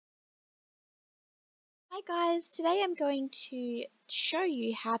Hi guys, today I'm going to show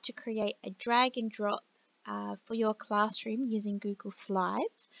you how to create a drag and drop for your classroom using Google Slides.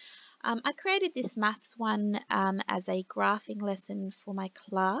 I created this maths one as a graphing lesson for my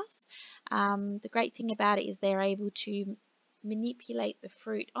class. The great thing about it is they're able to manipulate the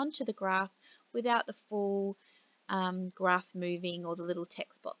fruit onto the graph without the full graph moving or the little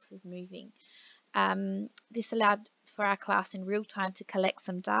text boxes moving. This allowed for our class in real time to collect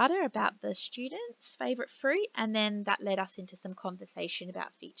some data about the students' favourite fruit, and then that led us into some conversation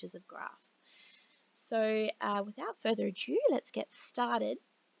about features of graphs. So without further ado, let's get started.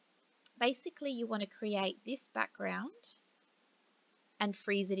 Basically, you want to create this background and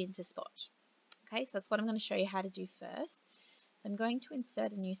freeze it into Spot. Okay, so that's what I'm going to show you how to do first. So I'm going to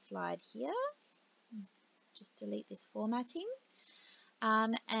insert a new slide here. Just delete this formatting.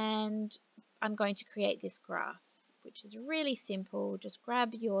 And I'm going to create this graph, which is really simple. Just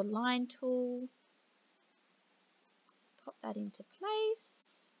grab your line tool, pop that into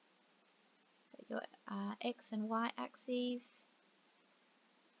place, got your X and Y axes.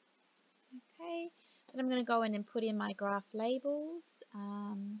 Okay, then I'm going to go in and put in my graph labels.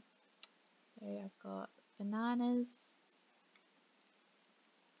 So I've got bananas.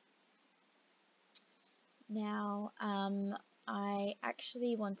 Now I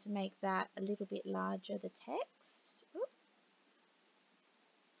actually want to make that a little bit larger, the text.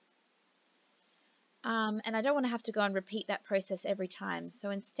 And I don't want to have to go and repeat that process every time.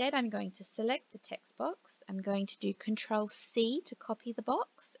 So instead I'm going to select the text box. I'm going to do Control C to copy the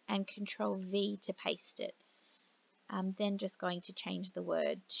box and Control V to paste it. I'm then just going to change the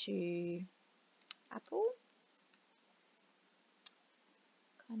word to apple.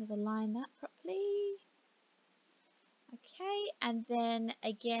 Kind of align that properly. Okay, and then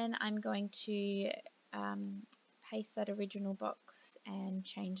again I'm going to paste that original box and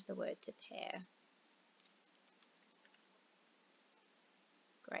change the word to pear.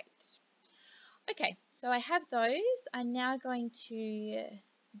 Great. Okay, so I have those. I'm now going to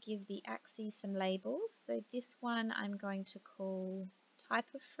give the axes some labels. So this one I'm going to call type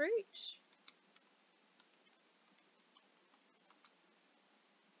of fruit.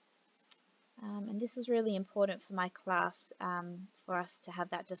 And this is really important for my class for us to have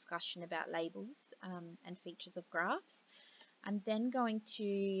that discussion about labels and features of graphs. I'm then going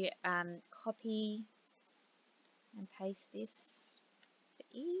to copy and paste this for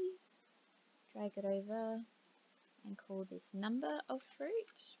ease, drag it over and call this number of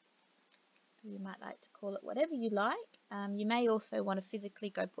fruit. You might like to call it whatever you like. You may also want to physically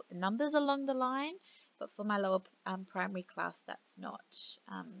go put the numbers along the line, but for my lower primary class that's not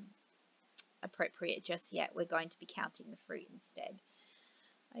appropriate just yet. We're going to be counting the fruit instead.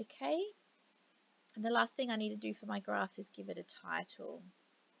 Okay, and the last thing I need to do for my graph is give it a title.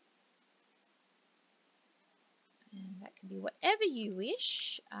 And that can be whatever you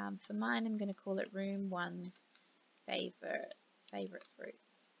wish. For mine I'm going to call it Room 1's favorite fruit.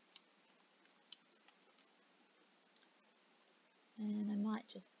 And I might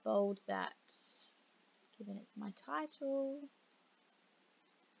just bold that, given it's my title.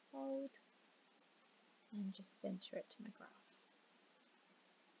 Bold. And just center it to my graph.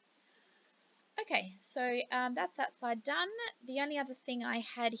 Okay, so that's that side done. The only other thing I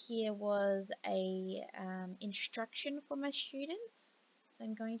had here was a instruction for my students. So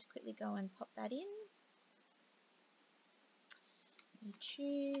I'm going to quickly go and pop that in. You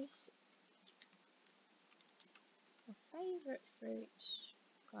choose your favorite fruit.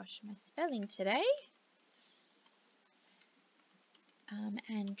 Gosh, my spelling today.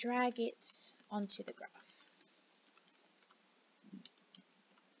 And drag it onto the graph.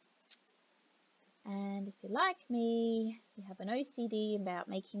 And if you're like me, you have an OCD about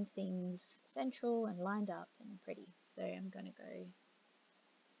making things central and lined up and pretty. So I'm going to go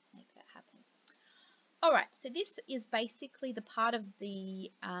make that happen. Alright, so this is basically the part of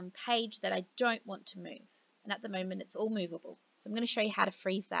the page that I don't want to move. And at the moment it's all movable. So I'm going to show you how to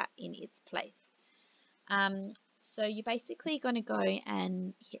freeze that in its place. So you're basically going to go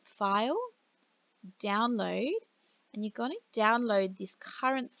and hit File, Download, and you're going to download this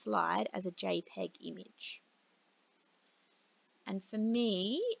current slide as a JPEG image. And for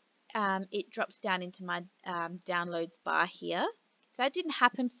me, it drops down into my downloads bar here. If that didn't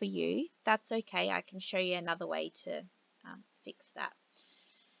happen for you, that's okay. I can show you another way to fix that.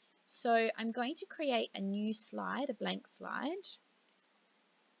 So I'm going to create a new slide, a blank slide.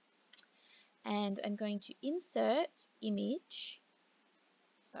 And I'm going to insert image.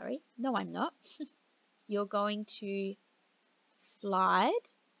 Sorry, no I'm not. You're going to slide,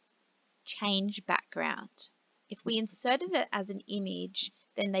 change background. If we inserted it as an image,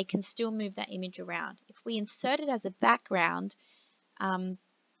 then they can still move that image around. If we insert it as a background,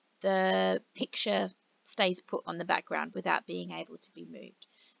 the picture stays put on the background without being able to be moved.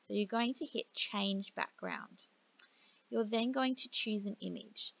 So you're going to hit Change Background. You're then going to choose an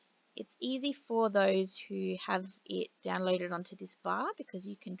image. It's easy for those who have it downloaded onto this bar because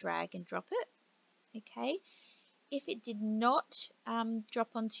you can drag and drop it. Okay. If it did not drop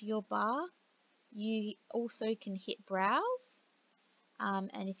onto your bar, you also can hit Browse.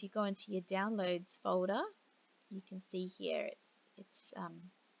 And if you go into your Downloads folder, you can see here it's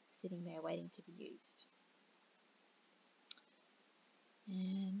sitting there waiting to be used.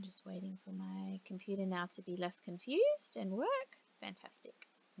 And just waiting for my computer now to be less confused and work. Fantastic.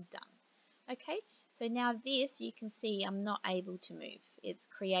 Done. Okay, so now this, you can see I'm not able to move. It's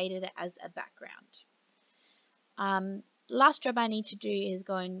created as a background. Last job I need to do is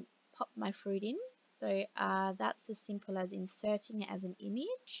go and pop my fruit in. So that's as simple as inserting it as an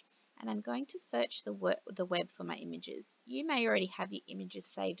image. And I'm going to search the web for my images. You may already have your images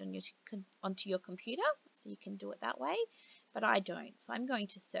saved on onto your computer, so you can do it that way, but I don't. So I'm going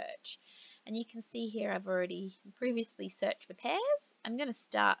to search. And you can see here I've already previously searched for pears. I'm going to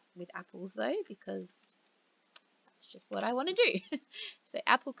start with apples though, because that's just what I want to do. So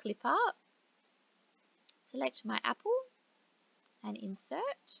apple clip art, select my apple and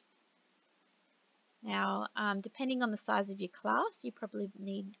insert. Now, depending on the size of your class, you probably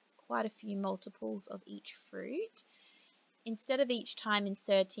need quite a few multiples of each fruit. Instead of each time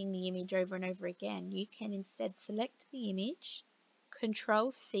inserting the image over and over again, you can instead select the image,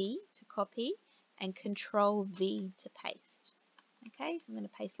 Control C to copy, and Control V to paste. Okay, so I'm going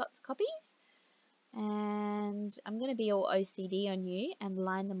to paste lots of copies, and I'm going to be all OCD on you and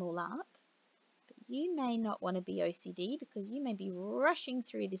line them all up. But you may not want to be OCD because you may be rushing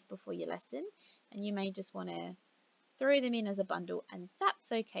through this before your lesson, and you may just want to throw them in as a bundle, and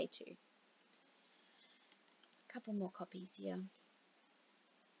that's okay too. A couple more copies here.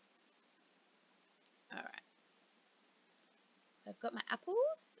 Alright, so I've got my apples.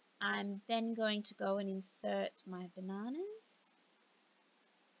 I'm then going to go and insert my bananas.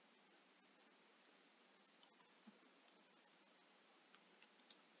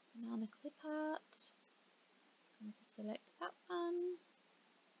 Banana clip art. I'm going to select that one.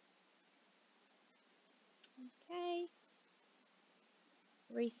 Okay.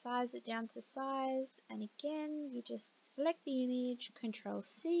 Resize it down to size, and again you just select the image, Control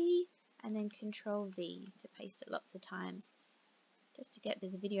C and then Control V to paste it lots of times. Just to get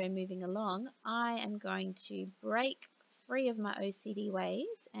this video moving along, I am going to break free of my OCD ways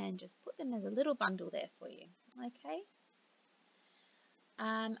and just put them as a little bundle there for you. Okay.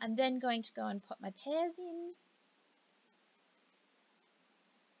 I'm then going to go and pop my pears in.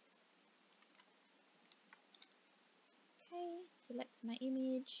 Okay, select my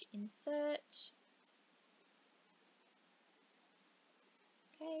image, insert.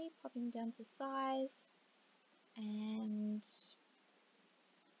 Okay, popping down to size and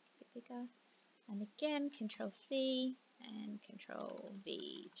a bit bigger. And again, Control C and Control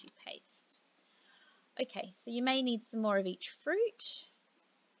V to paste. Okay, so you may need some more of each fruit,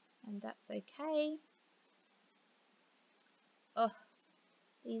 and that's okay. Oh,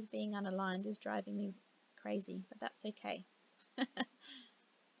 these being unaligned is driving me crazy, but that's okay.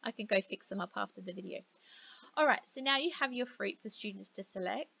 I can go fix them up after the video. Alright, so now you have your fruit for students to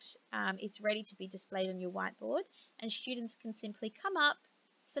select. It's ready to be displayed on your whiteboard, and students can simply come up,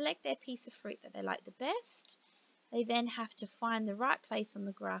 select their piece of fruit that they like the best. They then have to find the right place on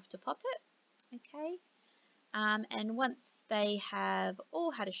the graph to pop it. Okay, and once they have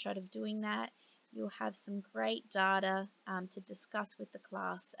all had a shot of doing that, you'll have some great data to discuss with the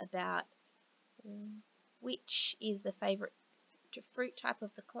class about which is the favourite fruit type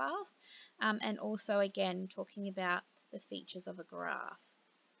of the class, and also again talking about the features of a graph.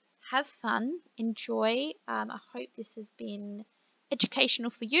 Have fun, enjoy. I hope this has been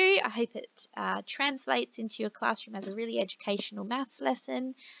educational for you. I hope it translates into your classroom as a really educational maths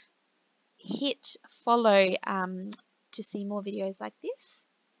lesson. Hit follow to see more videos like this.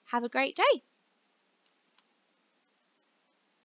 Have a great day.